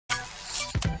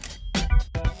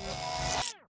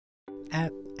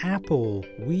At Apple,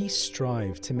 we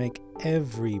strive to make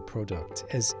every product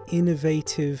as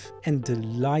innovative and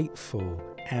delightful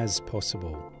as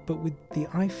possible. But with the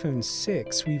iPhone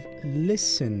 6, we've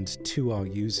listened to our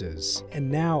users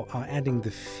and now are adding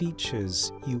the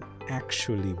features you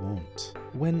actually want.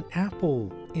 When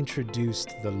Apple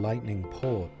introduced the Lightning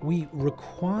port, we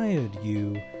required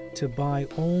you to buy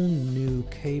all new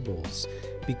cables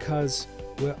because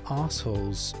we're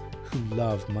assholes who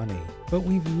love money. But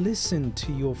we've listened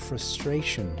to your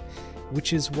frustration,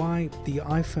 which is why the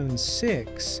iPhone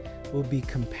 6 will be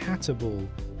compatible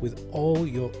with all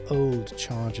your old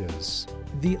chargers.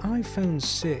 The iPhone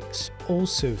 6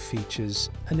 also features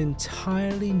an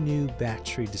entirely new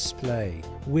battery display,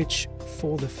 which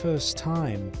for the first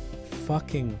time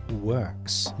fucking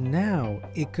works. Now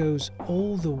it goes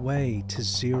all the way to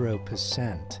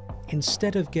 0%,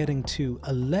 instead of getting to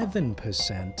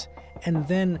 11% and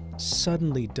then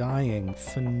suddenly dying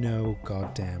for no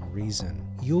goddamn reason.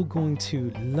 You're going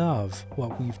to love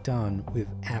what we've done with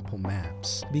Apple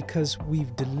Maps because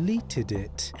we've deleted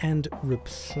it and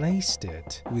replaced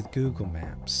it with Google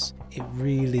Maps. It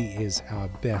really is our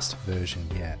best version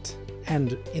yet.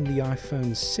 And in the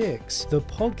iPhone 6, the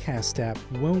podcast app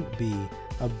won't be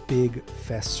a big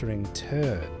festering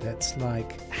turd that's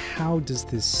like, how does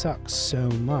this suck so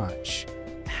much?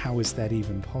 How is that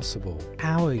even possible?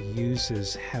 Our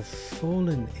users have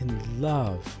fallen in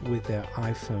love with their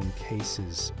iPhone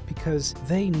cases because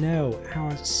they know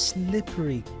our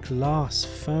slippery glass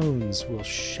phones will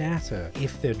shatter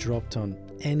if they're dropped on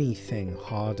anything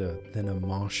harder than a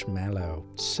marshmallow.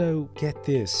 So get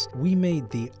this, we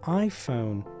made the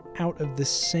iPhone out of the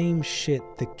same shit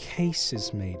the case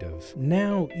is made of.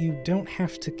 Now you don't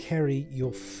have to carry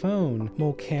your phone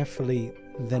more carefully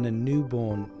than a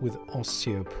newborn with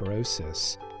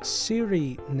osteoporosis.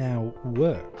 Siri now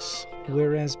works,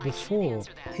 whereas before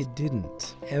it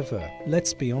didn't, ever.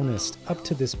 Let's be honest, up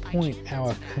to this point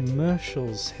our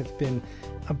commercials have been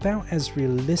about as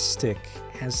realistic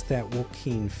as that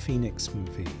Joaquin Phoenix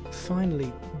movie.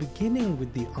 Finally, beginning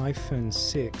with the iPhone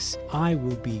 6, I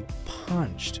will be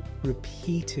punched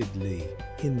repeatedly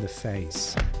in the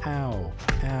face. Ow,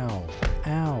 ow,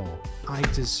 ow. I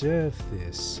deserve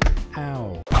this.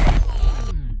 Ow.